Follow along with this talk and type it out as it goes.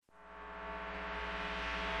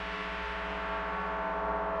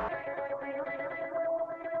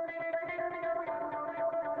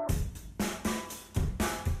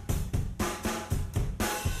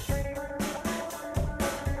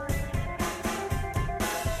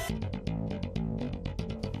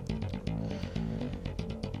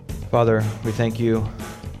Father, we thank you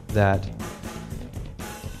that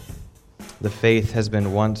the faith has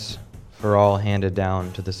been once for all handed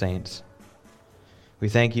down to the saints. We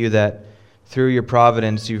thank you that through your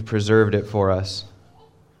providence you've preserved it for us,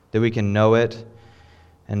 that we can know it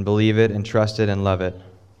and believe it and trust it and love it.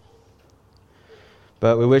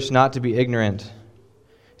 But we wish not to be ignorant,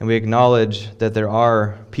 and we acknowledge that there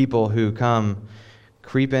are people who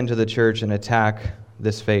creep into the church and attack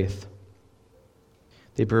this faith.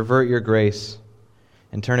 They pervert your grace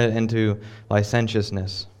and turn it into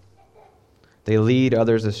licentiousness. They lead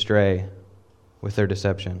others astray with their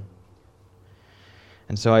deception.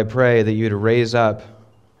 And so I pray that you'd raise up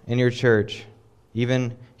in your church,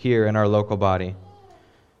 even here in our local body,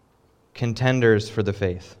 contenders for the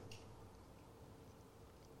faith.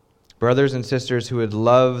 Brothers and sisters who would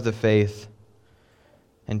love the faith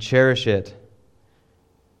and cherish it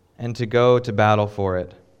and to go to battle for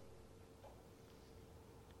it.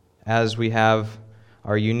 As we have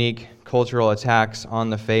our unique cultural attacks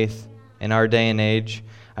on the faith in our day and age,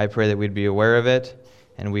 I pray that we'd be aware of it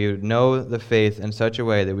and we would know the faith in such a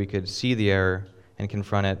way that we could see the error and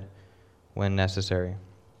confront it when necessary.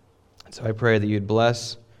 So I pray that you'd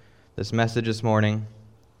bless this message this morning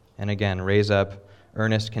and again raise up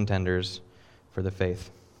earnest contenders for the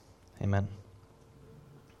faith. Amen.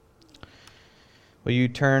 Will you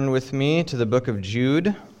turn with me to the book of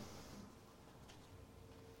Jude?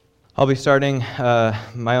 I'll be starting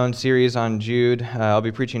my own series on Jude. I'll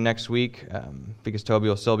be preaching next week because Toby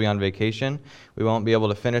will still be on vacation. We won't be able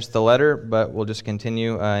to finish the letter, but we'll just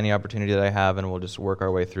continue any opportunity that I have, and we'll just work our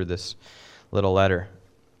way through this little letter.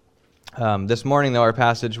 This morning, though, our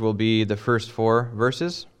passage will be the first 4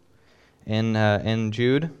 verses in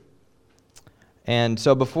Jude. And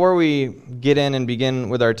so before we get in and begin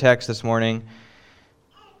with our text this morning,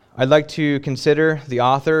 I'd like to consider the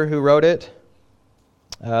author who wrote it,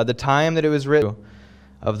 the time that it was written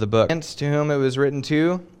of the book, to whom it was written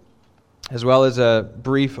to, as well as a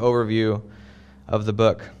brief overview of the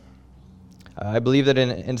book. I believe that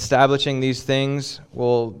in establishing these things,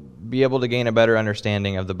 we'll be able to gain a better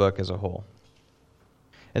understanding of the book as a whole.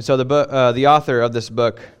 And so the author of this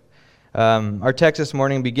book, our text this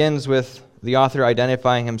morning begins with the author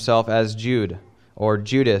identifying himself as Jude, or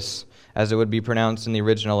Judas, as it would be pronounced in the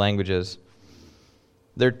original languages.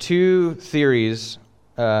 There are 2 theories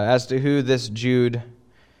as to who this Jude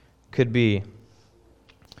could be.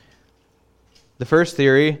 The first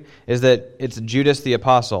theory is that it's Judas the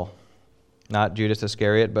Apostle, not Judas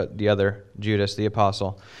Iscariot, but the other Judas the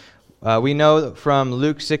Apostle. We know from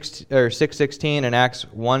Luke 6:16 and Acts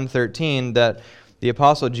 1:13 that the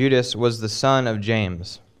Apostle Judas was the son of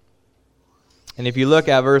James. And if you look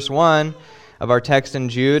at verse 1 of our text in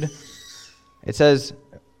Jude, it says,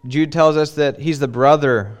 Jude tells us that he's the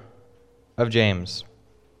brother of James.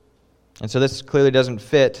 And so this clearly doesn't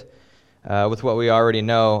fit with what we already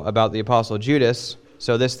know about the Apostle Judas,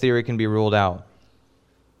 so this theory can be ruled out.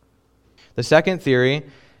 The second theory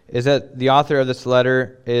is that the author of this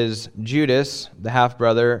letter is Judas, the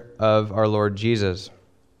half-brother of our Lord Jesus.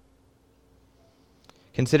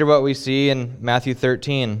 Consider what we see in Matthew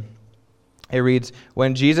 13. It reads,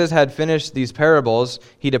 "When Jesus had finished these parables,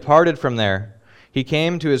 he departed from there. He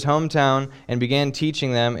came to his hometown and began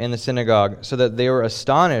teaching them in the synagogue, so that they were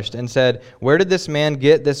astonished and said, 'Where did this man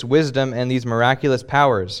get this wisdom and these miraculous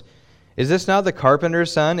powers? Is this not the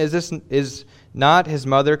carpenter's son? Is not his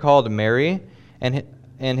mother called Mary, and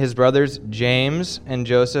his brothers James and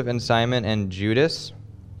Joseph and Simon and Judas?'"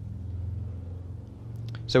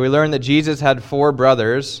 So we learn that Jesus had 4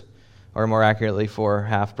 brothers, or more accurately 4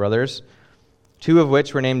 half-brothers, 2 of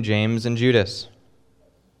which were named James and Judas.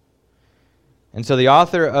 And so the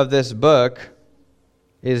author of this book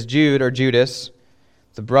is Jude, or Judas,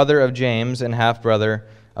 the brother of James and half-brother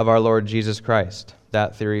of our Lord Jesus Christ.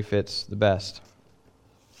 That theory fits the best.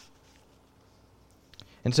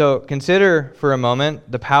 And so consider for a moment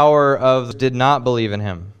the power of did not believe in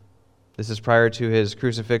him. This is prior to his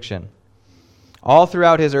crucifixion. All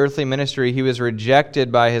throughout his earthly ministry, he was rejected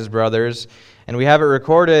by his brothers, and we have it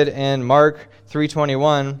recorded in Mark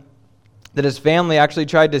 3:21 that his family actually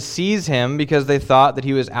tried to seize him because they thought that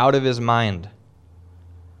he was out of his mind.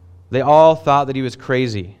 They all thought that he was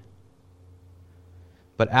crazy.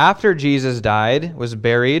 But after Jesus died, was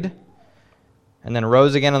buried, and then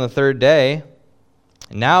rose again on the 3rd day,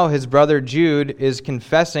 now his brother Jude is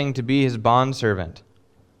confessing to be his bondservant.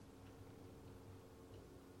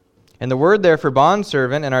 And the word there for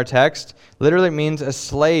bondservant in our text literally means a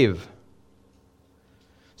slave.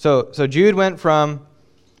 So Jude went from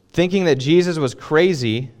thinking that Jesus was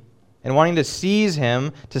crazy and wanting to seize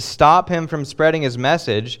him, to stop him from spreading his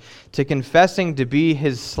message, to confessing to be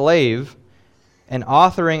his slave, and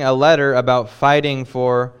authoring a letter about fighting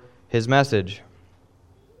for his message.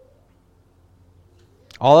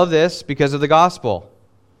 All of this because of the gospel.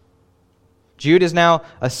 Jude is now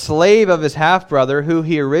a slave of his half-brother who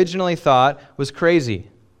he originally thought was crazy.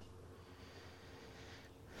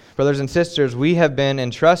 Brothers and sisters, we have been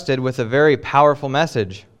entrusted with a very powerful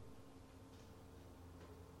message.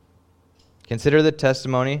 Consider the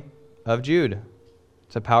testimony of Jude.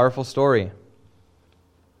 It's a powerful story.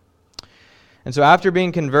 And so after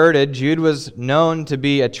being converted, Jude was known to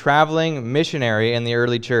be a traveling missionary in the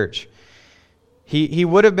early church. He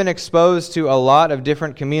would have been exposed to a lot of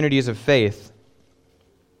different communities of faith.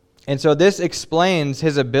 And so this explains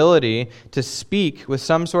his ability to speak with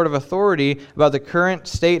some sort of authority about the current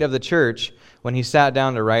state of the church when he sat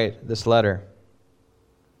down to write this letter.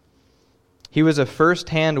 He was a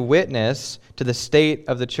first-hand witness to the state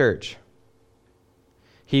of the church.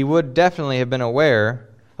 He would definitely have been aware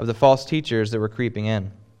of the false teachers that were creeping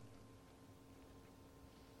in.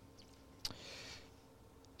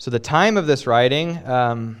 So the time of this writing,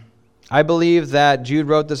 I believe that Jude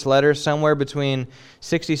wrote this letter somewhere between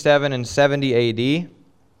 67 and 70 AD.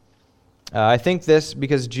 I think this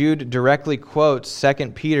because Jude directly quotes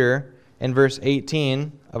 2 Peter in verse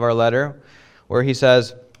 18 of our letter, where he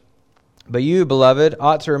says, "But you, beloved,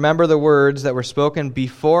 ought to remember the words that were spoken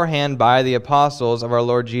beforehand by the apostles of our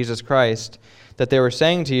Lord Jesus Christ, that they were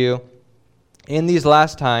saying to you, in these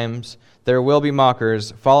last times there will be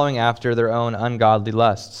mockers, following after their own ungodly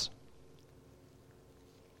lusts."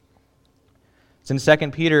 Since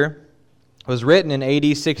 2 Peter was written in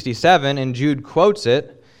AD 67 and Jude quotes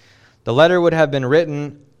it, the letter would have been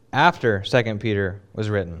written after 2 Peter was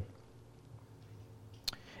written.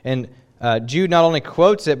 And Jude not only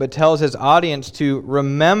quotes it, but tells his audience to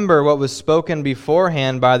remember what was spoken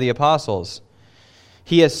beforehand by the apostles.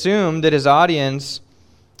 He assumed that his audience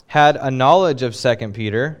had a knowledge of 2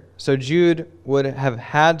 Peter, so Jude would have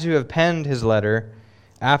had to have penned his letter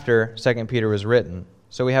after 2 Peter was written.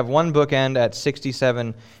 So we have one bookend at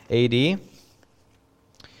 67 AD,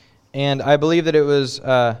 and I believe that it was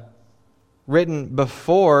written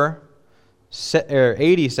before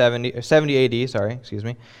 70 AD,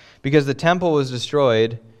 because the temple was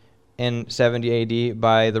destroyed in 70 AD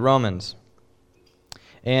by the Romans.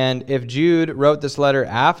 And if Jude wrote this letter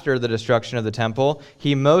after the destruction of the temple,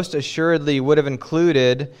 he most assuredly would have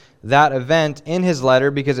included that event in his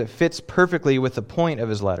letter because it fits perfectly with the point of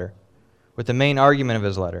his letter, with the main argument of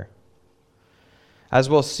his letter.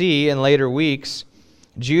 As we'll see in later weeks,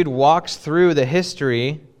 Jude walks through the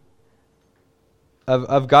history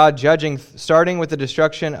of God judging, starting with the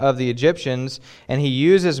destruction of the Egyptians, and he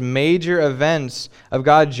uses major events of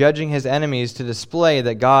God judging his enemies to display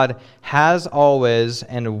that God has always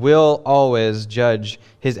and will always judge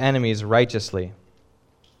his enemies righteously.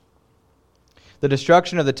 The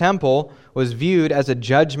destruction of the temple was viewed as a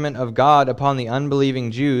judgment of God upon the unbelieving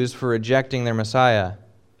Jews for rejecting their Messiah.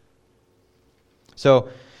 So,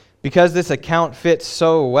 because this account fits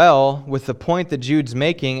so well with the point that Jude's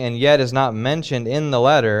making and yet is not mentioned in the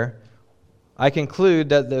letter, I conclude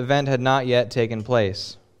that the event had not yet taken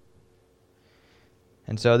place.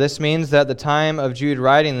 And so this means that the time of Jude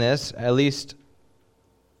writing this, at least,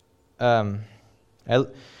 so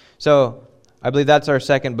I believe that's our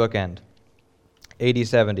second bookend, AD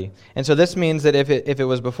 70. And so this means that if it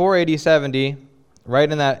was before AD 70,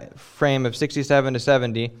 right in that frame of 67 to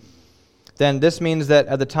 70, then this means that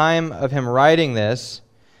at the time of him writing this,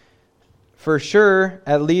 for sure,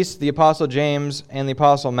 at least the Apostle James and the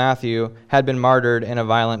Apostle Matthew had been martyred in a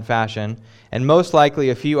violent fashion, and most likely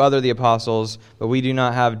a few other of the apostles, but we do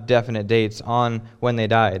not have definite dates on when they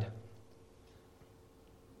died.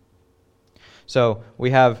 So we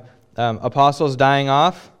have apostles dying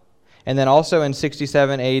off, and then also in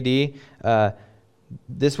 67 AD,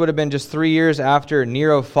 this would have been just 3 years after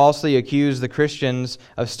Nero falsely accused the Christians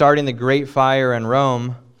of starting the Great Fire in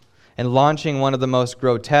Rome and launching one of the most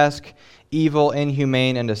grotesque, evil,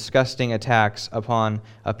 inhumane, and disgusting attacks upon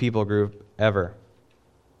a people group ever.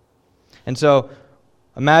 And so,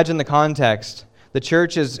 imagine the context. The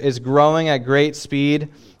church is growing at great speed,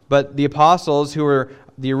 but the apostles, who were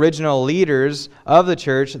the original leaders of the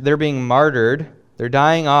church, they're being martyred. They're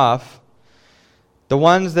dying off. The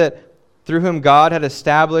ones through whom God had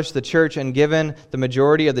established the church and given the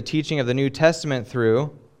majority of the teaching of the New Testament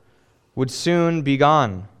through, would soon be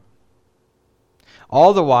gone.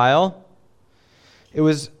 All the while, it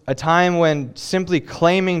was a time when simply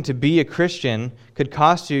claiming to be a Christian could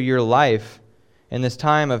cost you your life in this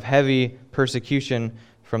time of heavy persecution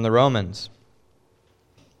from the Romans.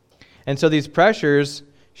 And so these pressures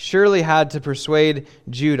surely had to persuade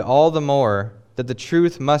Jude all the more that the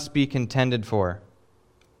truth must be contended for.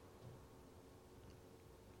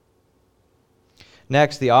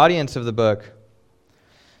 Next, the audience of the book.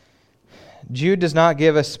 Jude does not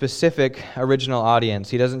give a specific original audience.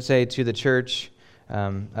 He doesn't say to the church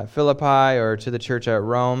at Philippi or to the church at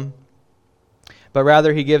Rome, but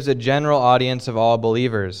rather he gives a general audience of all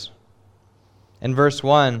believers. In verse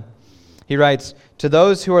 1, he writes, "To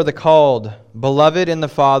those who are the called, beloved in the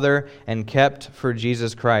Father, and kept for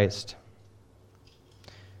Jesus Christ."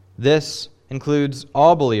 This includes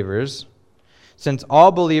all believers, since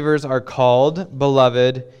all believers are called,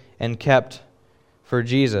 beloved, and kept for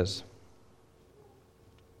Jesus.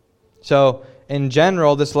 So, in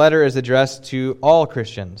general, this letter is addressed to all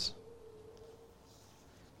Christians.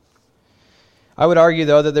 I would argue,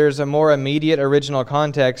 though, that there's a more immediate original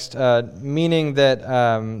context, meaning that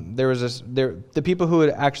the people who would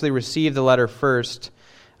actually receive the letter first,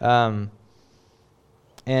 to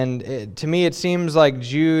me it seems like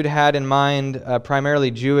Jude had in mind a primarily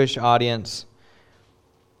Jewish audience.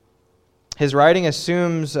 His writing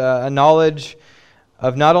assumes a knowledge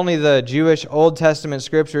of not only the Jewish Old Testament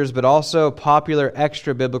scriptures, but also popular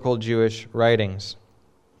extra-biblical Jewish writings.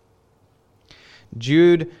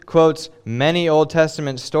 Jude quotes many Old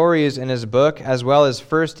Testament stories in his book, as well as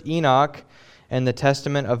 1 Enoch and the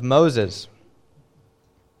Testament of Moses.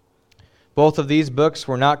 Both of these books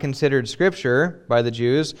were not considered scripture by the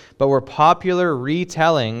Jews, but were popular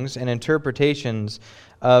retellings and interpretations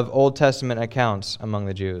of Old Testament accounts among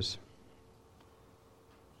the Jews.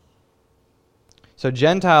 So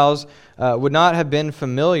Gentiles would not have been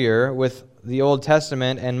familiar with the Old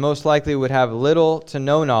Testament and most likely would have little to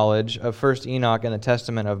no knowledge of 1 Enoch and the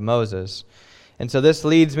Testament of Moses. And so this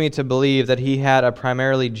leads me to believe that he had a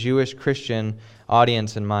primarily Jewish Christian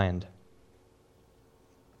audience in mind.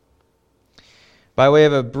 By way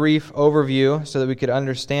of a brief overview so that we could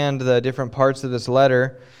understand the different parts of this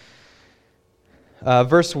letter,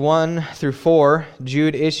 verse 1 through 4,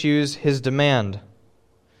 Jude issues his demand.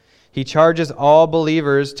 He charges all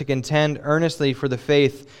believers to contend earnestly for the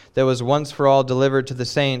faith that was once for all delivered to the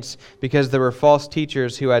saints, because there were false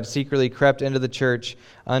teachers who had secretly crept into the church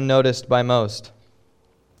unnoticed by most.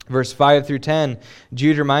 Verse 5 through 10,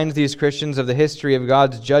 Jude reminds these Christians of the history of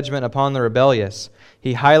God's judgment upon the rebellious.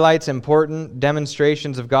 He highlights important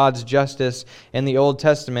demonstrations of God's justice in the Old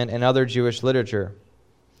Testament and other Jewish literature.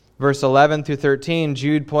 Verse 11 through 13,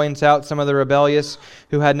 Jude points out some of the rebellious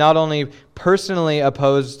who had not only been personally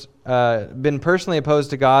opposed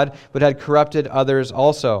to God, but had corrupted others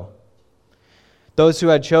also. Those who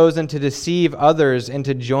had chosen to deceive others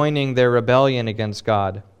into joining their rebellion against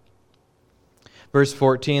God. Verse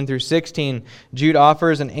 14 through 16, Jude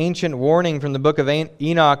offers an ancient warning from the book of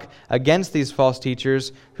Enoch against these false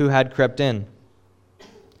teachers who had crept in.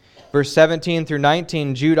 Verse 17 through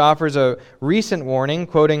 19, Jude offers a recent warning,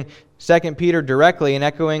 quoting 2 Peter directly and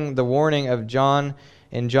echoing the warning of John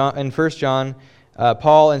in 1 John,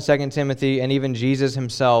 Paul in 2 Timothy, and even Jesus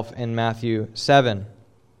himself in Matthew 7.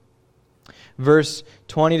 Verse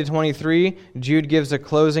 20 to 23, Jude gives a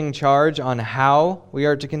closing charge on how we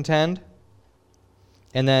are to contend.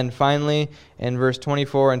 And then finally, in verse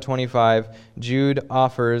 24 and 25, Jude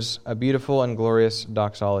offers a beautiful and glorious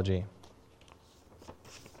doxology.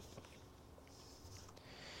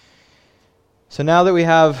 So now that we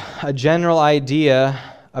have a general idea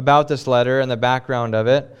about this letter and the background of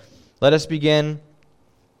it, let us begin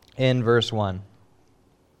in verse 1.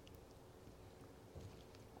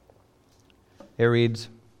 It reads,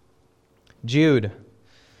 Jude,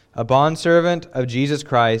 a bondservant of Jesus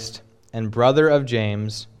Christ and brother of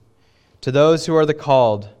James, to those who are the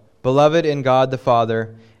called, beloved in God the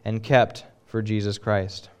Father, and kept for Jesus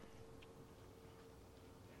Christ.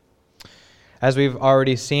 As we've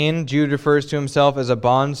already seen, Jude refers to himself as a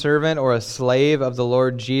bondservant or a slave of the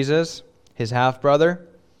Lord Jesus, his half-brother.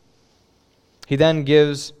 He then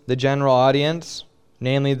gives the general audience,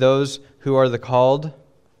 namely those who are the called.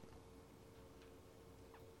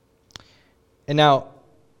 And now,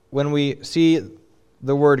 when we see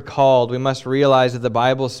the word called, we must realize that the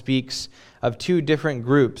Bible speaks of two different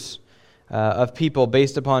groups of people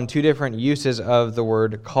based upon two different uses of the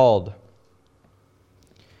word called.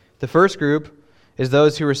 The first group is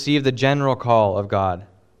those who receive the general call of God.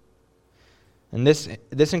 And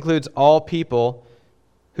this includes all people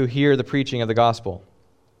who hear the preaching of the gospel.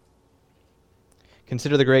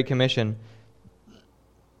 Consider the Great Commission,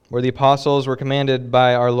 where the apostles were commanded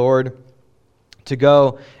by our Lord to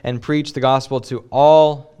go and preach the gospel to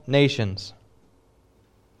all nations.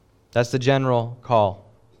 That's the general call.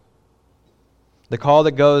 The call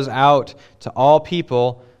that goes out to all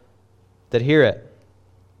people that hear it.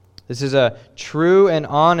 This is a true and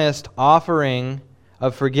honest offering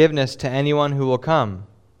of forgiveness to anyone who will come.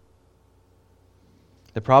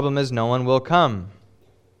 The problem is no one will come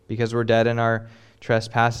because we're dead in our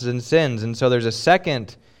trespasses and sins. And so there's a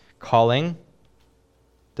second calling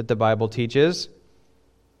that the Bible teaches,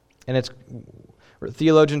 and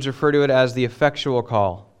theologians refer to it as the effectual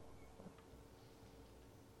call.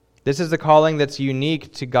 This is the calling that's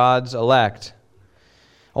unique to God's elect.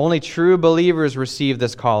 Only true believers receive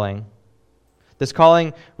this calling. This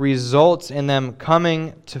calling results in them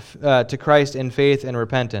coming to Christ in faith and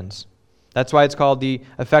repentance. That's why it's called the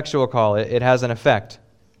effectual call. It has an effect.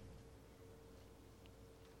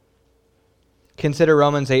 Consider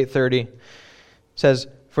Romans 8:30. It says,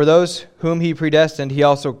 "For those whom he predestined, he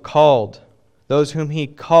also called. Those whom he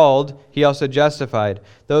called, he also justified.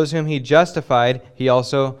 Those whom he justified, he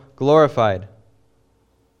also glorified."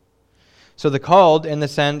 So the called, in the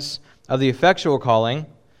sense of the effectual calling,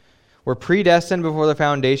 were predestined before the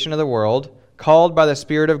foundation of the world, called by the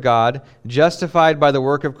Spirit of God, justified by the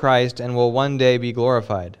work of Christ, and will one day be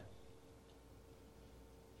glorified.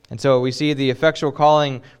 And so we see the effectual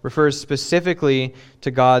calling refers specifically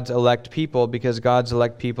to God's elect people, because God's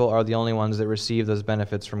elect people are the only ones that receive those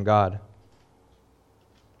benefits from God.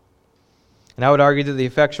 And I would argue that the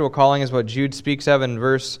effectual calling is what Jude speaks of in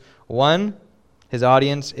verse 1. His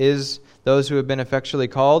audience is those who have been effectually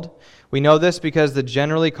called. We know this because the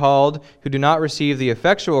generally called who do not receive the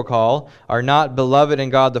effectual call are not beloved in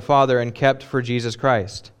God the Father and kept for Jesus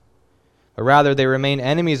Christ. But rather they remain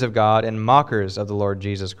enemies of God and mockers of the Lord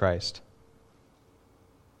Jesus Christ.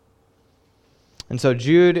 And so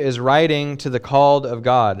Jude is writing to the called of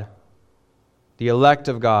God, the elect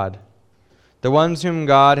of God, the ones whom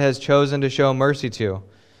God has chosen to show mercy to,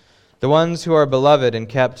 the ones who are beloved and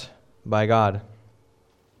kept by God.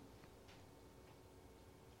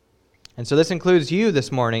 And so this includes you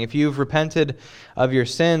this morning, if you've repented of your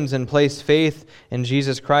sins and placed faith in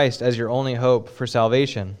Jesus Christ as your only hope for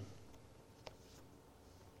salvation.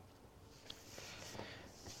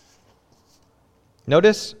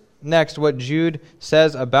 Notice next what Jude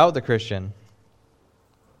says about the Christian.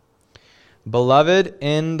 Beloved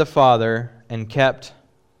in the Father and kept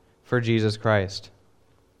for Jesus Christ.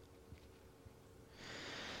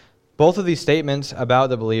 Both of these statements about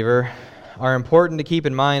the believer are important to keep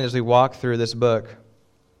in mind as we walk through this book.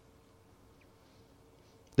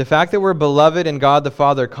 The fact that we're beloved in God the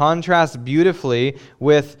Father contrasts beautifully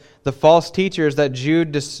with the false teachers that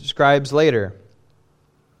Jude describes later.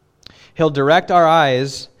 He'll direct our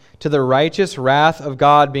eyes to the righteous wrath of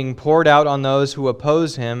God being poured out on those who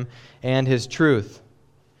oppose Him and His truth.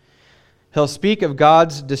 He'll speak of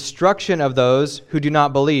God's destruction of those who do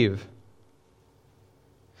not believe.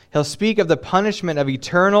 He'll speak of the punishment of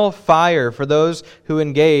eternal fire for those who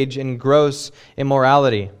engage in gross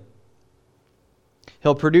immorality.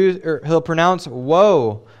 He'll pronounce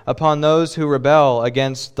woe upon those who rebel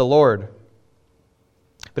against the Lord.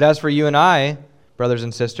 But as for you and I, brothers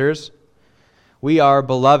and sisters, we are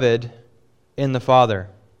beloved in the Father.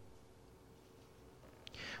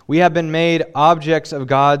 We have been made objects of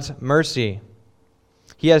God's mercy.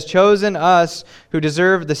 He has chosen us who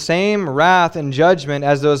deserve the same wrath and judgment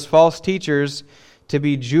as those false teachers to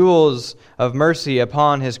be jewels of mercy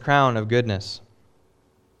upon His crown of goodness.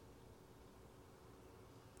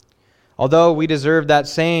 Although we deserve that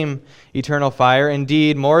same eternal fire,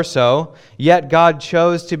 indeed more so, yet God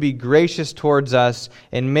chose to be gracious towards us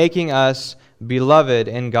in making us beloved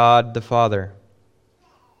in God the Father.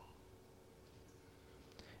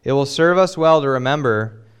 It will serve us well to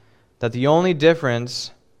remember that the only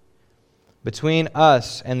difference between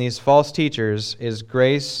us and these false teachers is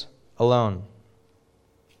grace alone.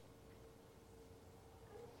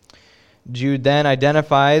 Jude then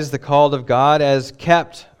identifies the called of God as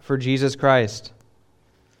kept for Jesus Christ.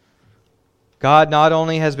 God not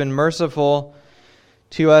only has been merciful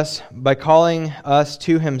to us by calling us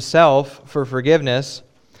to Himself for forgiveness,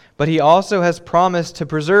 but He also has promised to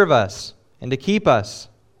preserve us and to keep us.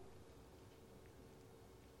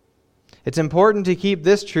 It's important to keep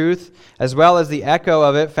this truth, as well as the echo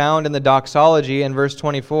of it found in the doxology in verse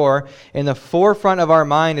 24, in the forefront of our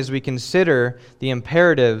mind as we consider the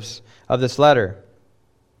imperatives of this letter.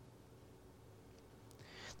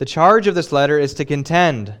 The charge of this letter is to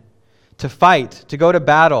contend, to fight, to go to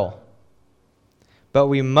battle. But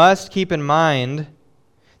we must keep in mind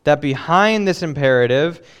that behind this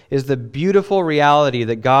imperative is the beautiful reality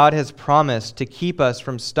that God has promised to keep us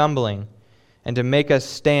from stumbling and to make us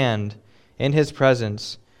stand in His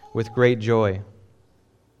presence with great joy.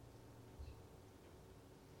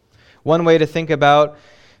 One way to think about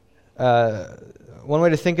one way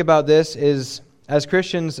to think about this is, as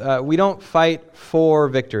Christians, we don't fight for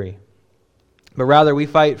victory, but rather we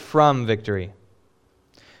fight from victory.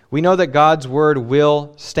 We know that God's word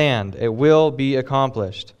will stand. It will be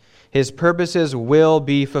accomplished. His purposes will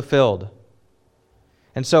be fulfilled.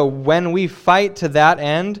 And so when we fight to that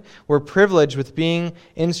end, we're privileged with being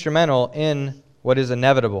instrumental in what is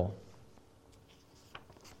inevitable.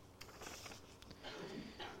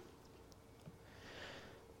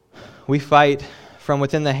 We fight from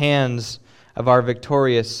within the hands of our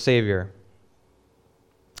victorious Savior.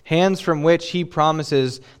 Hands from which He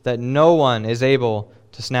promises that no one is able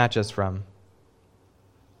to snatch us from.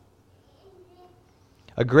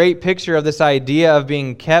 A great picture of this idea of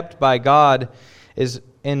being kept by God is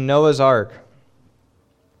in Noah's Ark.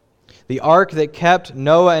 The ark that kept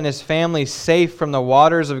Noah and his family safe from the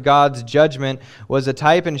waters of God's judgment was a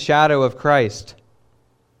type and shadow of Christ.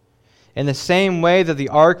 In the same way that the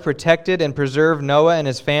ark protected and preserved Noah and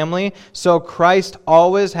his family, so Christ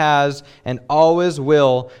always has and always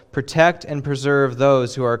will protect and preserve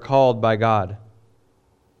those who are called by God.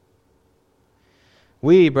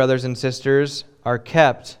 We, brothers and sisters, are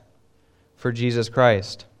kept for Jesus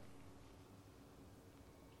Christ.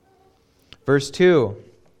 Verse 2,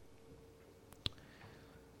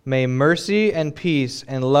 may mercy and peace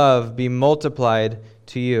and love be multiplied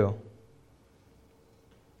to you.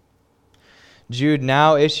 Jude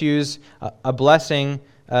now issues a blessing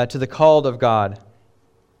to the called of God.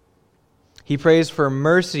 He prays for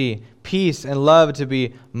mercy, peace, and love to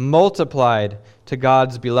be multiplied to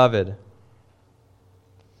God's beloved.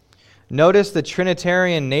 Notice the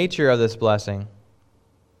Trinitarian nature of this blessing.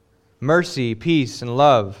 Mercy, peace, and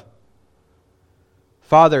love.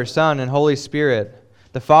 Father, Son, and Holy Spirit.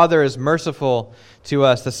 The Father is merciful to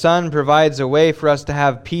us. The Son provides a way for us to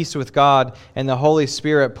have peace with God, and the Holy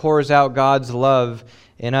Spirit pours out God's love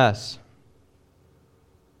in us.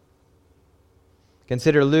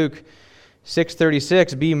 Consider Luke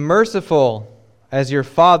 6:36. Be merciful as your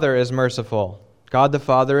Father is merciful. God the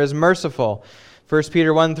Father is merciful. 1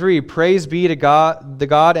 Peter 1:3. Praise be to God, the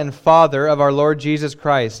God and Father of our Lord Jesus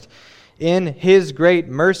Christ. In His great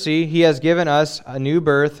mercy, He has given us a new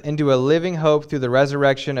birth into a living hope through the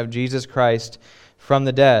resurrection of Jesus Christ from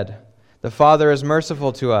the dead. The Father is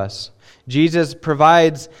merciful to us. Jesus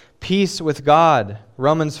provides peace with God.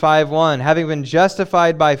 Romans 5:1. Having been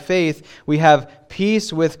justified by faith, we have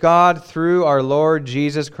peace with God through our Lord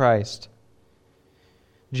Jesus Christ.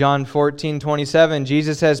 John 14:27.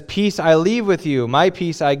 Jesus says, peace I leave with you, my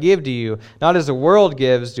peace I give to you. Not as the world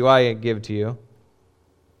gives, do I give to you.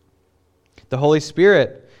 The Holy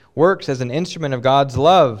Spirit works as an instrument of God's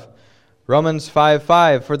love. Romans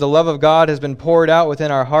 5:5, for the love of God has been poured out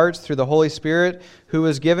within our hearts through the Holy Spirit who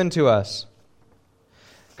was given to us.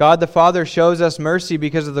 God the Father shows us mercy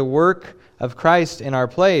because of the work of Christ in our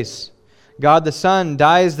place. God the Son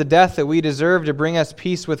dies the death that we deserve to bring us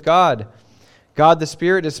peace with God. God the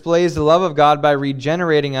Spirit displays the love of God by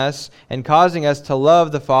regenerating us and causing us to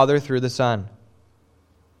love the Father through the Son.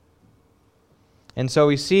 And so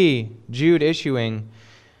we see Jude issuing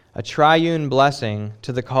a triune blessing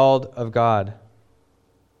to the called of God.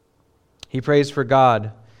 He prays for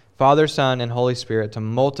God, Father, Son, and Holy Spirit to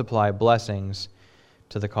multiply blessings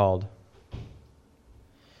to the called.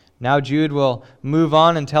 Now Jude will move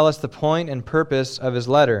on and tell us the point and purpose of his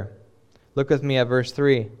letter. Look with me at verse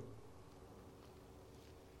 3.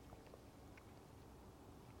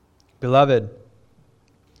 Beloved,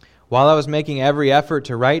 while I was making every effort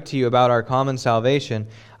to write to you about our common salvation,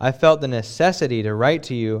 I felt the necessity to write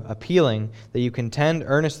to you, appealing that you contend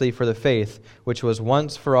earnestly for the faith which was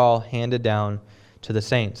once for all handed down to the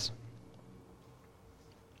saints.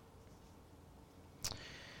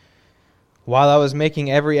 While I was making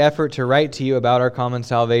every effort to write to you about our common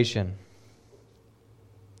salvation.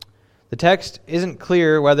 The text isn't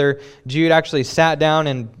clear whether Jude actually sat down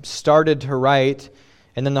and started to write,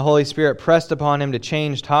 and then the Holy Spirit pressed upon him to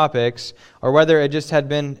change topics, or whether it just had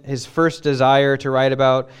been his first desire to write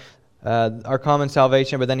about our common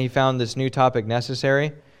salvation, but then he found this new topic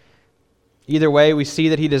necessary. Either way, we see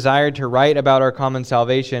that he desired to write about our common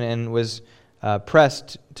salvation and was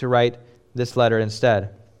pressed to write this letter instead.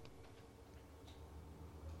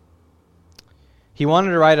 He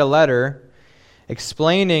wanted to write a letter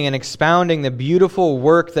explaining and expounding the beautiful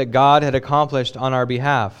work that God had accomplished on our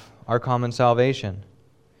behalf, our common salvation.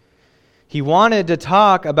 He wanted to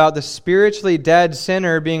talk about the spiritually dead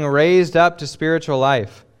sinner being raised up to spiritual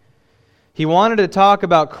life. He wanted to talk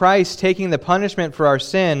about Christ taking the punishment for our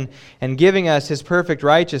sin and giving us His perfect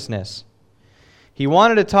righteousness. He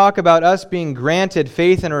wanted to talk about us being granted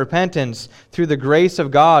faith and repentance through the grace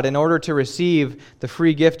of God in order to receive the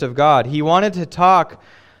free gift of God. He wanted to talk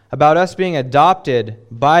about us being adopted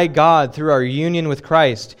by God through our union with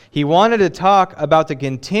Christ. He wanted to talk about the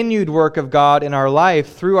continued work of God in our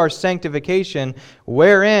life through our sanctification,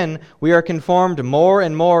 wherein we are conformed more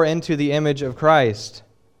and more into the image of Christ.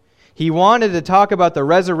 He wanted to talk about the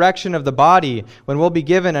resurrection of the body, when we'll be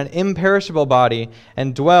given an imperishable body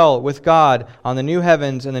and dwell with God on the new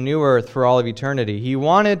heavens and the new earth for all of eternity. He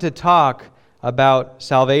wanted to talk about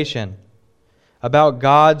salvation, about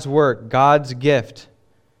God's work, God's gift,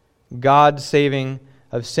 God's saving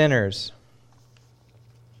of sinners.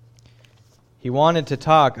 He wanted to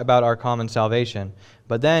talk about our common salvation,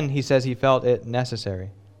 but then he says he felt it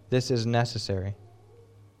necessary. This is necessary.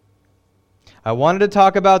 I wanted to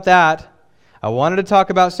talk about that. I wanted to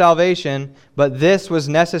talk about salvation, but this was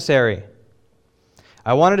necessary.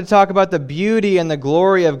 I wanted to talk about the beauty and the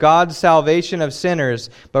glory of God's salvation of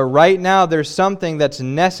sinners, but right now there's something that's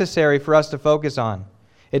necessary for us to focus on.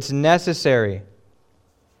 It's necessary.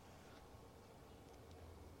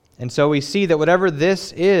 And so we see that whatever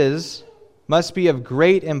this is must be of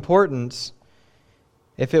great importance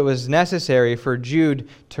if it was necessary for Jude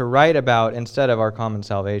to write about instead of our common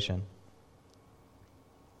salvation.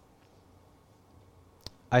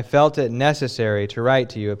 I felt it necessary to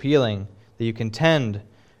write to you, appealing that you contend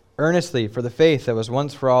earnestly for the faith that was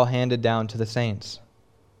once for all handed down to the saints.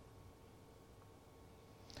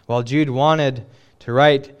 While Jude wanted to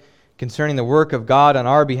write concerning the work of God on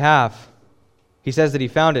our behalf, he says that he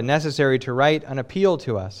found it necessary to write an appeal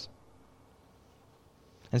to us.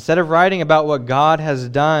 Instead of writing about what God has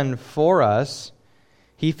done for us,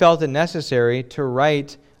 he felt it necessary to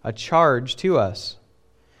write a charge to us,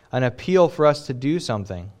 an appeal for us to do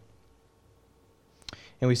something.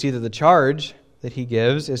 And we see that the charge that he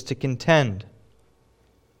gives is to contend.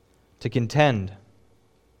 To contend.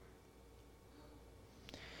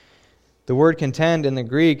 The word contend in the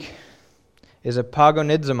Greek is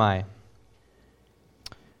apagonizomai.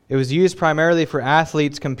 It was used primarily for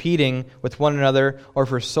athletes competing with one another or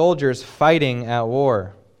for soldiers fighting at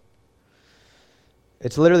war.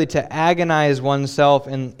 It's literally to agonize oneself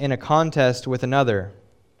in a contest with another.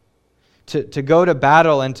 To go to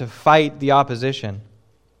battle and to fight the opposition.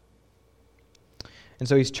 And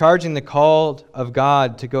so he's charging the call of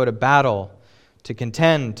God to go to battle, to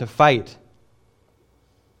contend, to fight.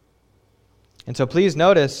 And so please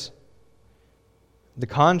notice the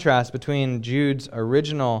contrast between Jude's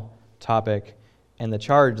original topic and the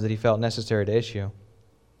charge that he felt necessary to issue.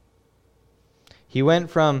 He went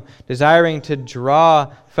from desiring to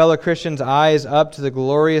draw fellow Christians' eyes up to the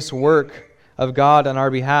glorious work of God on our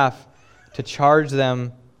behalf to charge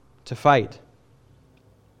them to fight.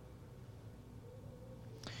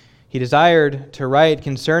 He desired to write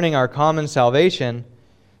concerning our common salvation,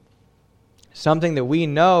 something that we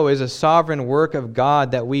know is a sovereign work of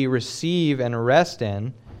God that we receive and rest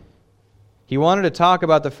in. He wanted to talk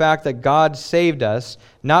about the fact that God saved us,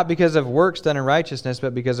 not because of works done in righteousness,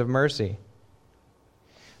 but because of mercy.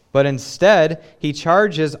 But instead, he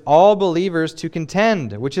charges all believers to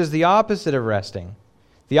contend, which is the opposite of resting,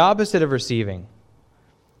 the opposite of receiving.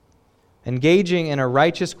 Engaging in a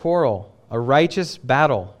righteous quarrel, a righteous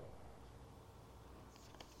battle.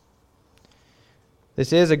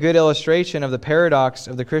 This is a good illustration of the paradox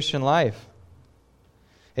of the Christian life.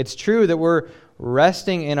 It's true that we're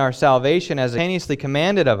resting in our salvation as simultaneously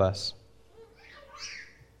commanded of us.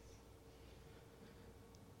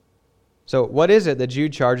 So what is it that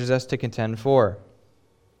Jude charges us to contend for?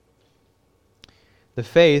 The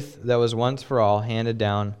faith that was once for all handed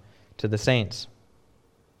down to the saints.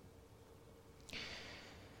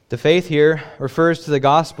 The faith here refers to the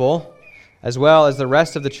gospel as well as the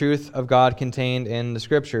rest of the truth of God contained in the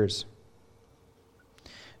Scriptures.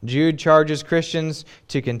 Jude charges Christians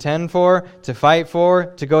to contend for, to fight for,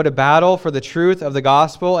 to go to battle for the truth of the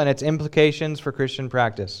gospel and its implications for Christian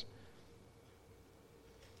practice.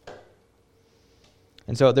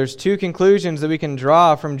 And so there's two conclusions that we can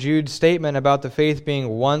draw from Jude's statement about the faith being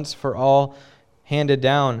once for all handed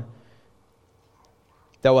down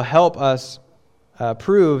that will help us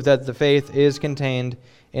prove that the faith is contained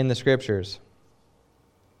in the Scriptures.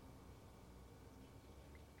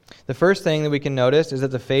 The first thing that we can notice is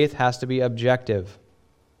that the faith has to be objective.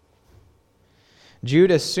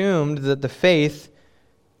 Jude assumed that the faith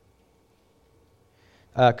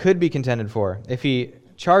could be contended for. If he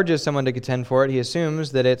charges someone to contend for it, he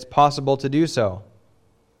assumes that it's possible to do so.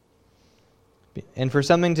 And for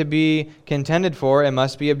something to be contended for, it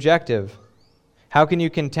must be objective. How can you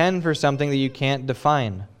contend for something that you can't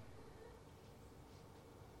define?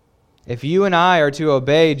 If you and I are to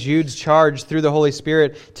obey Jude's charge through the Holy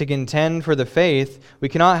Spirit to contend for the faith, we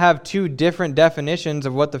cannot have two different definitions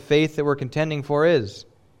of what the faith that we're contending for is.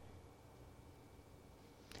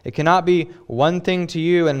 It cannot be one thing to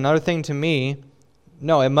you and another thing to me.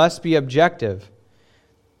 No, it must be objective.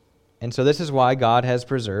 And so this is why God has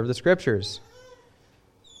preserved the Scriptures.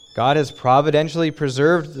 God has providentially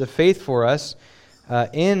preserved the faith for us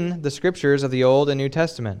in the Scriptures of the Old and New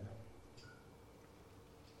Testament.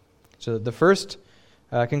 So the first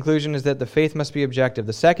conclusion is that the faith must be objective.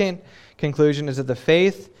 The second conclusion is that the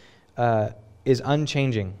faith is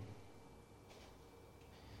unchanging.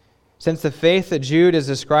 Since the faith that Jude is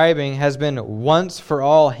describing has been once for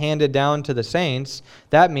all handed down to the saints,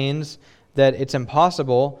 that means that it's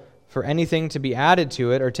impossible for anything to be added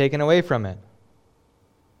to it or taken away from it.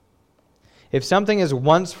 If something is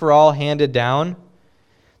once for all handed down,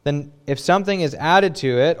 then if something is added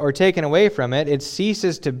to it or taken away from it, it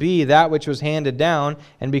ceases to be that which was handed down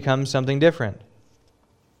and becomes something different.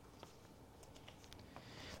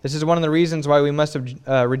 This is one of the reasons why we must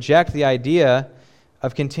reject the idea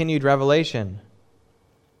of continued revelation.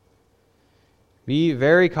 Be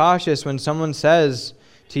very cautious when someone says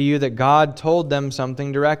to you that God told them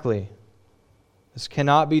something directly. This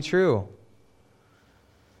cannot be true.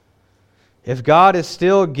 If God is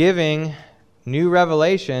still giving new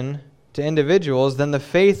revelation to individuals, then the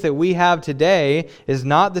faith that we have today is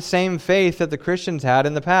not the same faith that the Christians had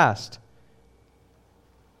in the past.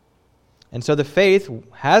 And so the faith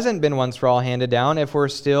hasn't been once for all handed down if we're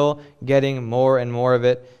still getting more and more of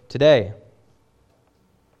it today.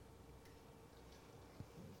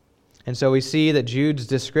 And so we see that Jude's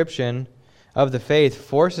description of the faith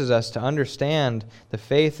forces us to understand the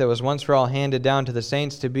faith that was once for all handed down to the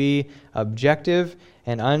saints to be objective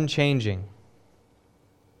and unchanging.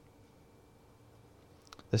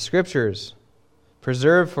 The Scriptures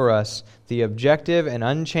preserve for us the objective and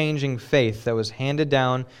unchanging faith that was handed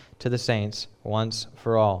down to the saints once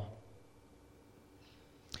for all.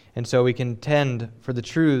 And so we contend for the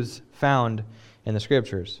truths found in the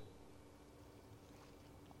Scriptures.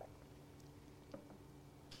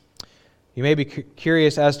 You may be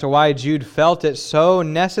curious as to why Jude felt it so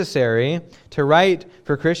necessary to write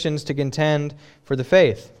for Christians to contend for the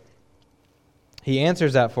faith. He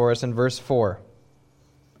answers that for us in verse 4.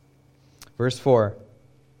 Verse 4.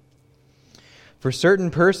 For certain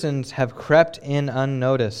persons have crept in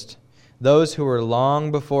unnoticed, those who were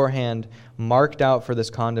long beforehand marked out for this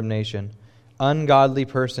condemnation, ungodly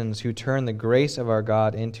persons who turn the grace of our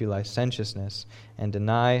God into licentiousness and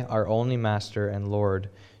deny our only Master and Lord,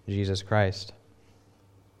 Jesus Christ.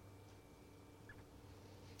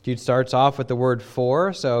 Jude starts off with the word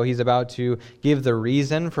for, so he's about to give the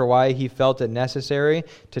reason for why he felt it necessary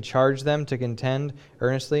to charge them to contend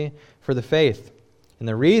earnestly for the faith. And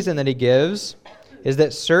the reason that he gives is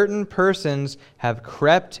that certain persons have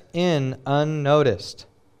crept in unnoticed.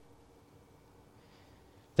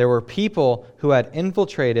 There were people who had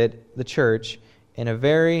infiltrated the church in a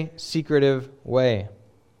very secretive way.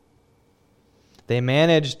 They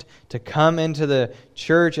managed to come into the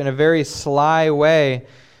church in a very sly way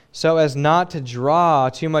so as not to draw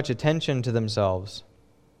too much attention to themselves.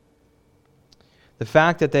 The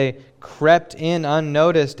fact that they crept in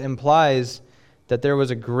unnoticed implies that there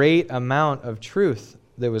was a great amount of truth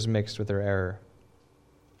that was mixed with their error.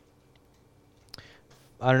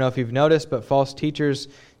 I don't know if you've noticed, but false teachers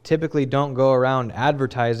typically don't go around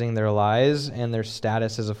advertising their lies and their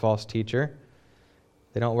status as a false teacher.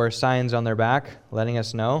 They don't wear signs on their back letting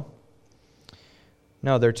us know.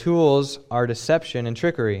 No, their tools are deception and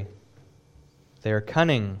trickery. They are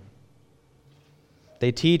cunning.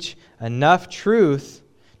 They teach enough truth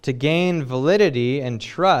to gain validity and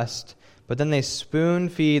trust, but then they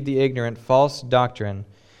spoon-feed the ignorant false doctrine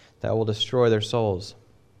that will destroy their souls.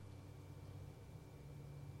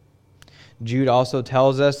 Jude also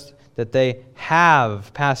tells us that they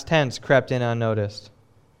have, past tense, crept in unnoticed.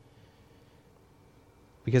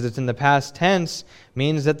 Because it's in the past tense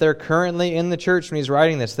means that they're currently in the church when he's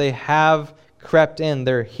writing this. They have crept in.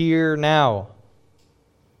 They're here now.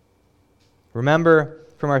 Remember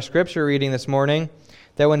from our scripture reading this morning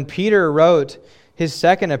that when Peter wrote his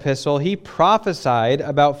second epistle, he prophesied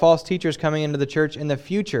about false teachers coming into the church in the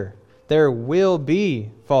future. There will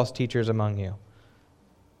be false teachers among you.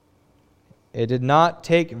 It did not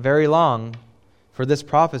take very long for this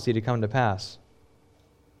prophecy to come to pass.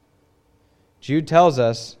 Jude tells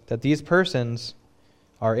us that these persons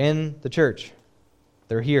are in the church.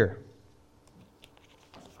 They're here.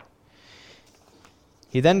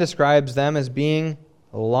 He then describes them as being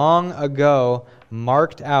long ago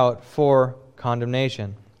marked out for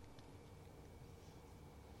condemnation.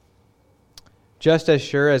 Just as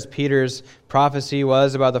sure as Peter's prophecy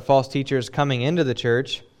was about the false teachers coming into the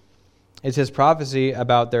church, is his prophecy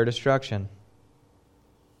about their destruction.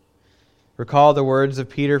 Recall the words of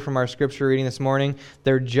Peter from our scripture reading this morning.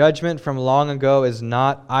 Their judgment from long ago is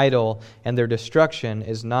not idle, and their destruction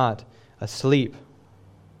is not asleep.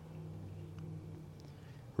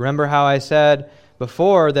 Remember how I said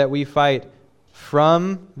before that we fight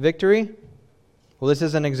from victory? Well, this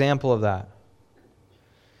is an example of that.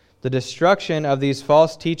 The destruction of these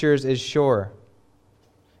false teachers is sure.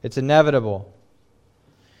 It's inevitable.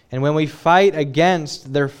 And when we fight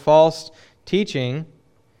against their false teaching,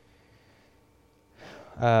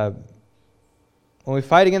 we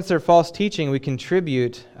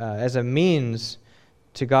contribute as a means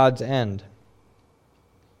to God's end.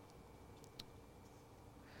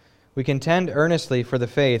 We contend earnestly for the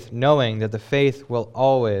faith, knowing that the faith will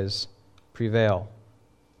always prevail.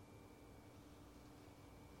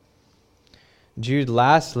 Jude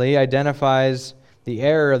lastly identifies the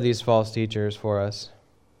error of these false teachers for us.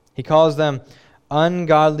 He calls them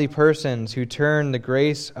ungodly persons who turn the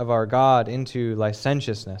grace of our God into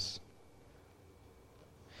licentiousness.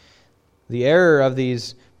 The error of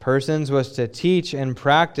these persons was to teach and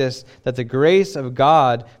practice that the grace of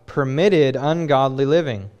God permitted ungodly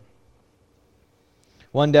living.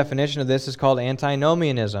 One definition of this is called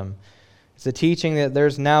antinomianism. It's the teaching that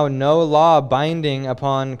there's now no law binding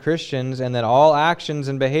upon Christians and that all actions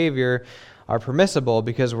and behavior are permissible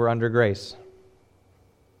because we're under grace.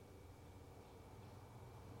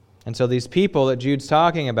 And so these people that Jude's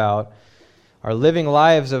talking about are living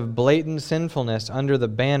lives of blatant sinfulness under the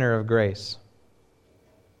banner of grace.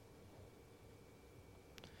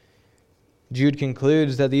 Jude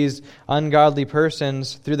concludes that these ungodly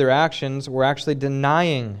persons, through their actions, were actually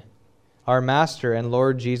denying our Master and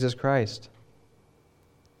Lord Jesus Christ.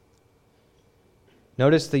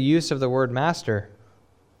 Notice the use of the word master.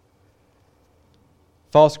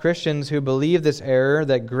 False Christians who believe this error,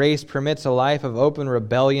 that grace permits a life of open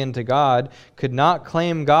rebellion to God, could not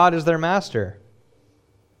claim God as their master.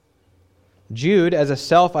 Jude, as a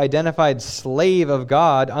self-identified slave of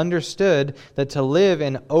God, understood that to live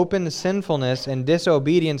in open sinfulness and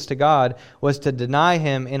disobedience to God was to deny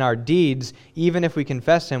Him in our deeds, even if we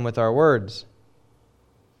confess Him with our words.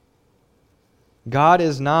 God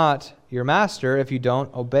is not your master if you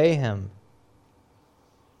don't obey Him.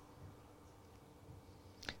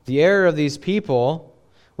 The error of these people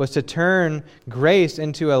was to turn grace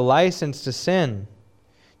into a license to sin,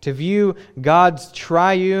 to view God's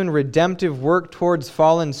triune redemptive work towards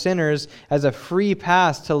fallen sinners as a free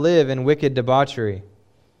pass to live in wicked debauchery.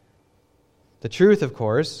 The truth, of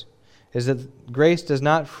course, is that grace does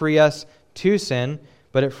not free us to sin,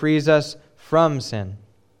 but it frees us from sin.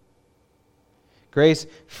 Grace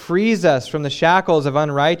frees us from the shackles of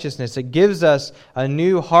unrighteousness. It gives us a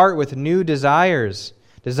new heart with new desires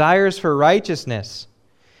for righteousness.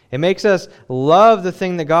 It makes us love the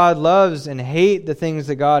thing that God loves and hate the things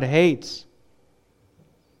that God hates.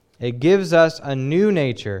 It gives us a new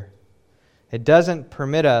nature. It doesn't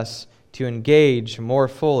permit us to engage more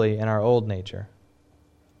fully in our old nature.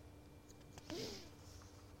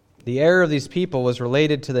 The error of these people was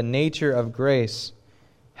related to the nature of grace,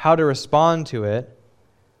 how to respond to it,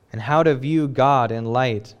 and how to view God in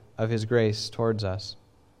light of His grace towards us.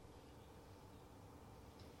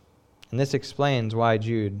 And this explains why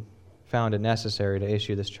Jude found it necessary to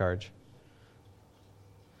issue this charge.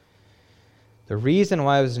 The reason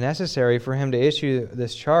why it was necessary for him to issue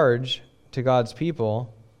this charge to God's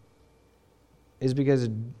people is because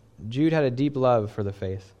Jude had a deep love for the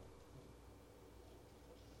faith.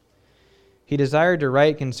 He desired to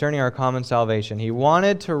write concerning our common salvation. He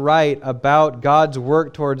wanted to write about God's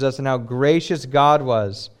work towards us and how gracious God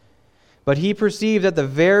was. But he perceived that the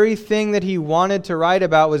very thing that he wanted to write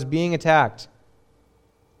about was being attacked.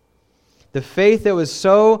 The faith that was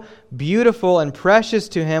so beautiful and precious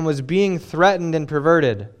to him was being threatened and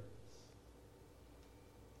perverted.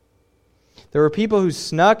 There were people who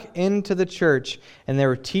snuck into the church and they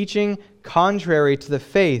were teaching contrary to the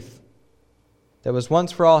faith that was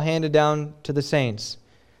once for all handed down to the saints,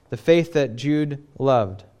 the faith that Jude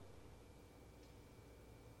loved.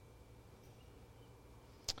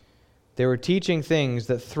 They were teaching things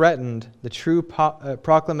that threatened the true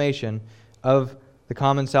proclamation of the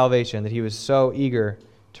common salvation that he was so eager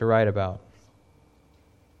to write about.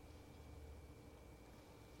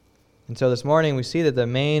 And so this morning we see that the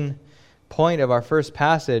main point of our first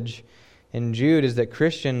passage in Jude is that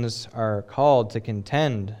Christians are called to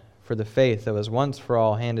contend for the faith that was once for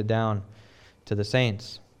all handed down to the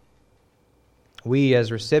saints. We,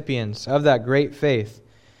 as recipients of that great faith,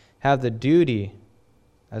 have the duty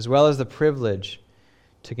as well as the privilege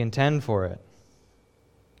to contend for it.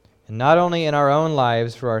 And not only in our own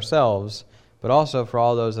lives for ourselves, but also for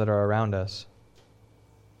all those that are around us.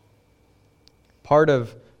 Part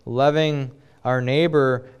of loving our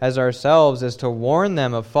neighbor as ourselves is to warn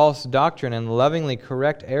them of false doctrine and lovingly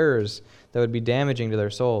correct errors that would be damaging to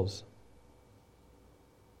their souls.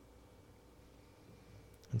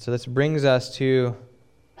 And so this brings us to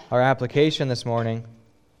our application this morning.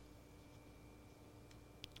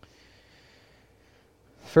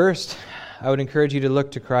 First, I would encourage you to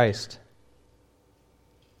look to Christ.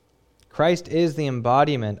 Christ is the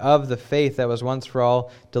embodiment of the faith that was once for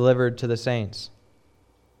all delivered to the saints.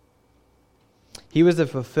 He was the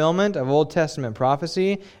fulfillment of Old Testament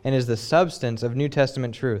prophecy and is the substance of New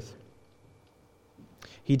Testament truth.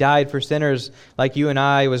 He died for sinners like you and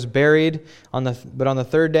I, was buried, but on the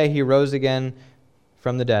third day he rose again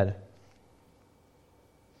from the dead.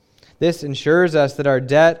 This ensures us that our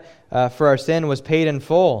debt for our sin was paid in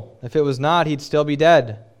full. If it was not, he'd still be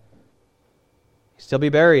dead. He'd still be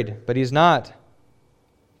buried, but he's not.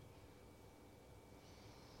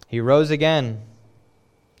 He rose again.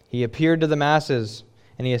 He appeared to the masses,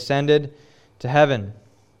 and he ascended to heaven,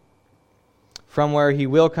 from where he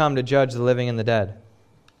will come to judge the living and the dead.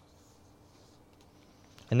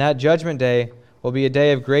 And that judgment day will be a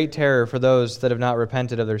day of great terror for those that have not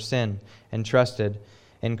repented of their sin and trusted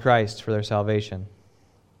in Christ for their salvation.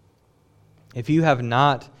 If you have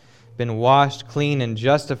not been washed clean and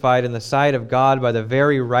justified in the sight of God by the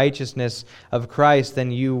very righteousness of Christ,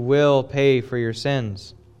 then you will pay for your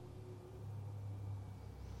sins.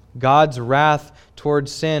 God's wrath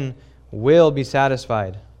towards sin will be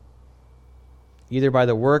satisfied, either by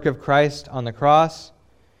the work of Christ on the cross,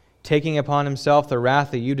 taking upon himself the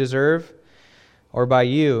wrath that you deserve, or by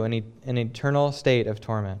you in an eternal state of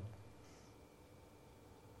torment.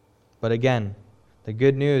 But again, the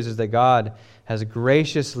good news is that God has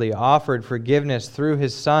graciously offered forgiveness through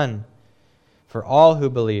his Son for all who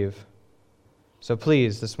believe. So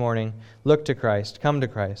please, this morning, look to Christ. Come to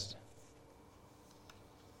Christ.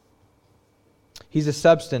 He's the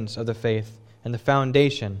substance of the faith and the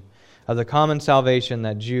foundation of the common salvation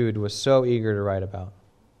that Jude was so eager to write about.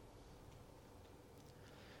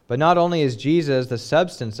 But not only is Jesus the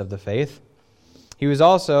substance of the faith, he was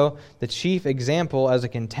also the chief example as a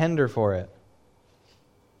contender for it.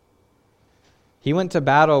 He went to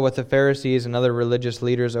battle with the Pharisees and other religious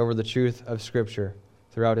leaders over the truth of Scripture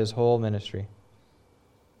throughout his whole ministry.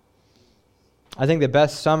 I think the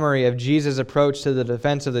best summary of Jesus' approach to the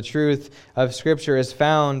defense of the truth of Scripture is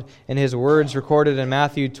found in his words recorded in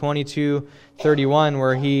Matthew 22:31,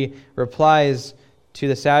 where he replies to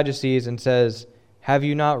the Sadducees and says, "Have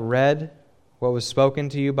you not read what was spoken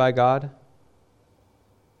to you by God?"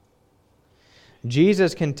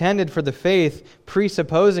 Jesus contended for the faith,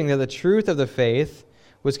 presupposing that the truth of the faith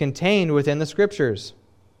was contained within the Scriptures.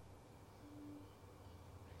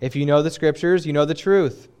 If you know the Scriptures, you know the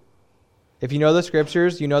truth. If you know the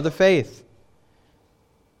Scriptures, you know the faith.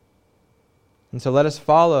 And so let us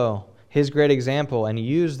follow his great example and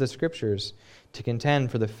use the Scriptures to contend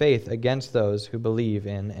for the faith against those who believe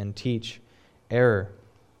in and teach error.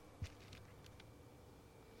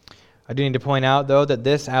 I do need to point out, though, that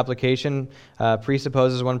this application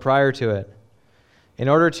presupposes one prior to it. In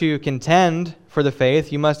order to contend for the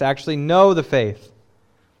faith, you must actually know the faith.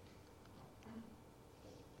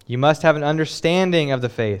 You must have an understanding of the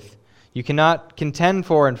faith. You cannot contend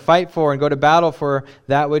for and fight for and go to battle for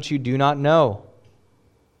that which you do not know.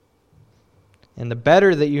 And the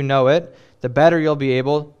better that you know it, the better you'll be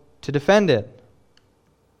able to defend it.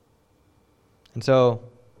 And so,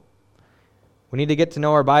 we need to get to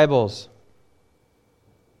know our Bibles.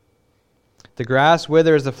 The grass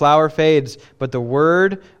withers, the flower fades, but the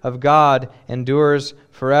Word of God endures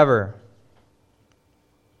forever.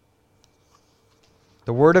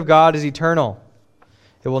 The Word of God is eternal.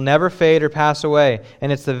 It will never fade or pass away,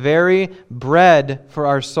 and it's the very bread for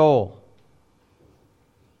our soul.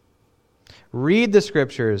 Read the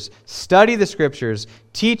Scriptures, study the Scriptures,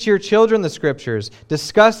 teach your children the Scriptures,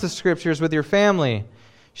 discuss the Scriptures with your family,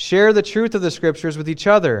 share the truth of the Scriptures with each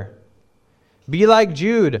other. Be like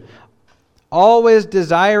Jude, always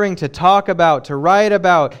desiring to talk about, to write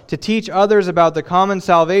about, to teach others about the common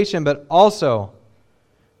salvation, but also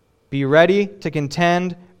be ready to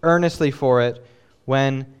contend earnestly for it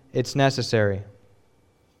when it's necessary.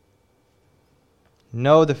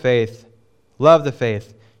 Know the faith, love the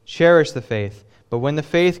faith, cherish the faith, but when the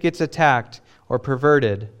faith gets attacked or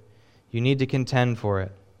perverted, you need to contend for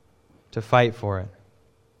it, to fight for it.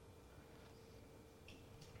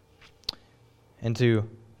 And to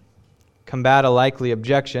combat a likely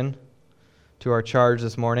objection, to our charge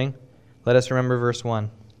this morning, let us remember verse 1.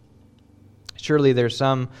 Surely there's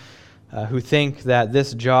some who think that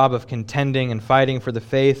this job of contending and fighting for the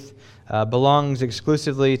faith belongs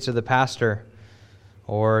exclusively to the pastor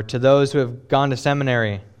or to those who have gone to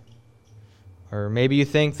seminary. Or maybe you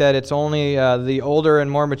think that it's only the older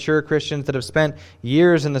and more mature Christians that have spent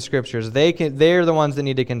years in the Scriptures. They're the ones that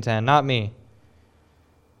need to contend, not me.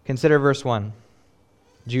 Consider verse 1,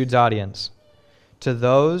 Jude's audience. To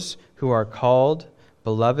those who are called,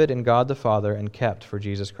 beloved in God the Father, and kept for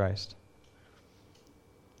Jesus Christ.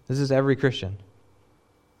 This is every Christian.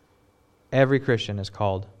 Every Christian is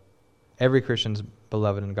called. Every Christian is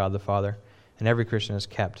beloved in God the Father, and every Christian is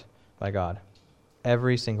kept by God.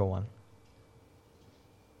 Every single one.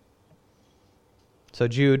 So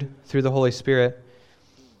Jude, through the Holy Spirit,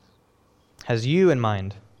 has you in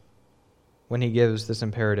mind when he gives this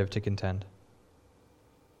imperative to contend.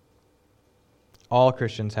 All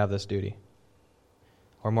Christians have this duty,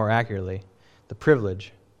 or more accurately, the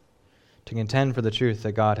privilege to contend for the truth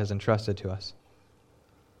that God has entrusted to us.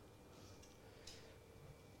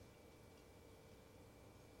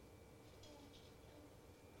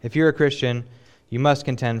 If you're a Christian, you must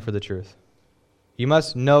contend for the truth. You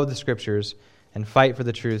must know the Scriptures and fight for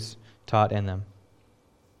the truths taught in them.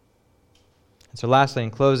 And so lastly,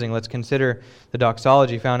 in closing, let's consider the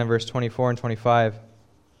doxology found in verse 24 and 25.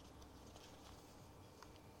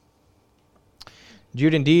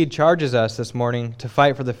 Jude indeed charges us this morning to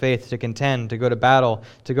fight for the faith, to contend, to go to battle,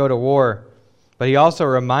 to go to war. But he also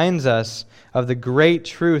reminds us of the great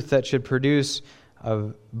truth that should produce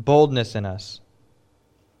a boldness in us.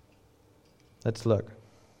 Let's look.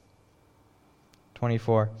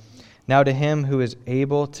 24. Now to him who is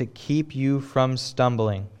able to keep you from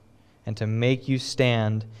stumbling and to make you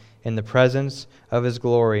stand in the presence of his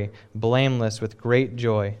glory, blameless with great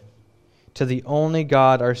joy, to the only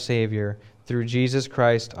God our Savior, through Jesus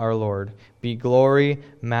Christ our Lord, be glory,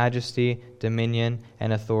 majesty, dominion,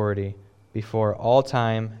 and authority before all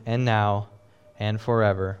time and now and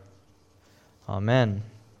forever. Amen.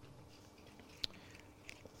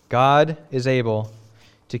 God is able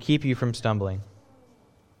to keep you from stumbling.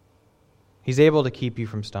 He's able to keep you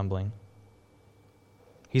from stumbling.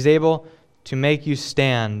 He's able to make you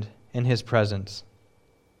stand in his presence.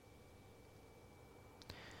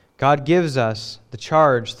 God gives us the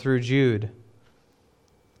charge through Jude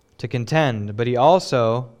to contend, but he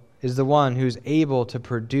also is the one who's able to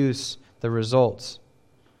produce the results.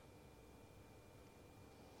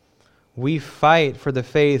 We fight for the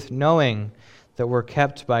faith knowing that we're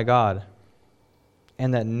kept by God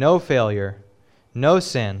and that no failure, no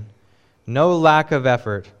sin, no lack of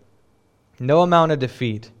effort, no amount of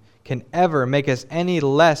defeat can ever make us any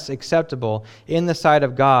less acceptable in the sight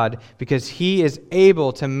of God, because he is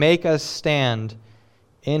able to make us stand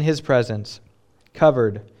in his presence,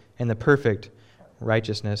 covered in the perfect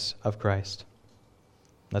righteousness of Christ.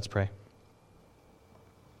 Let's pray.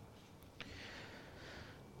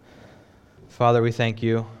 Father, we thank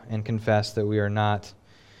you and confess that we are not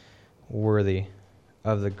worthy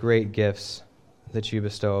of the great gifts that you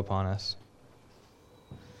bestow upon us.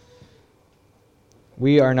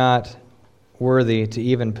 We are not worthy to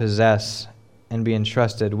even possess and be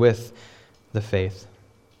entrusted with the faith,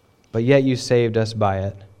 but yet you saved us by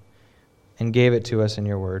it and gave it to us in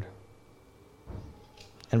your word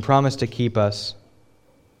and promised to keep us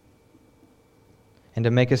and to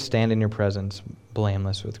make us stand in your presence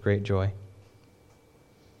blameless with great joy.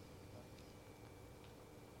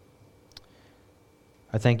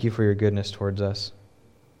 I thank you for your goodness towards us.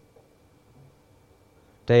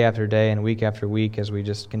 Day after day and week after week, as we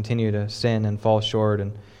just continue to sin and fall short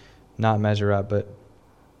and not measure up, but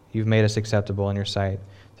you've made us acceptable in your sight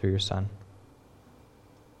through your Son.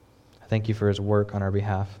 I thank you for his work on our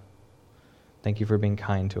behalf. Thank you for being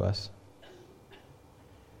kind to us.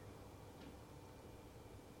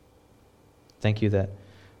 Thank you that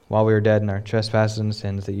while we were dead in our trespasses and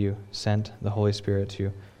sins, that you sent the Holy Spirit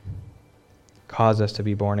to cause us to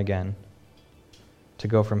be born again, to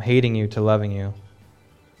go from hating you to loving you,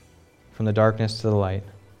 from the darkness to the light.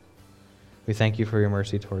 We thank you for your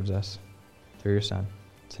mercy towards us through your Son.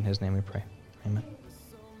 It's in his name we pray. Amen.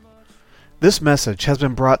 This message has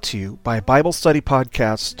been brought to you by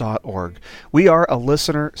BibleStudyPodcasts.org. We are a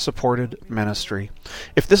listener-supported ministry.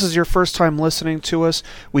 If this is your first time listening to us,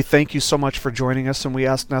 we thank you so much for joining us, and we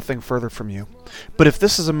ask nothing further from you. But if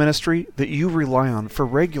this is a ministry that you rely on for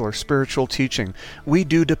regular spiritual teaching, we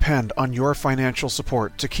do depend on your financial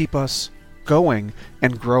support to keep us going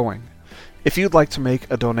and growing. If you'd like to make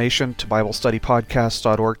a donation to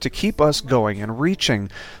BibleStudyPodcasts.org to keep us going and reaching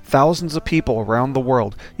thousands of people around the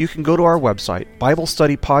world, you can go to our website,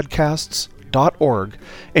 BibleStudyPodcasts.org. contend.org,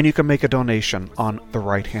 and you can make a donation on the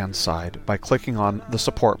right-hand side by clicking on the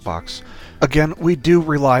support box. Again, we do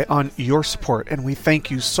rely on your support, and we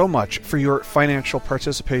thank you so much for your financial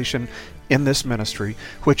participation in this ministry,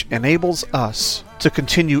 which enables us to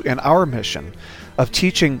continue in our mission of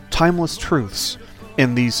teaching timeless truths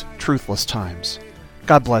in these truthless times.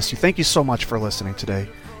 God bless you. Thank you so much for listening today,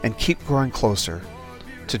 and keep growing closer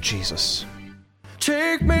to Jesus.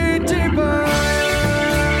 Take me deeper.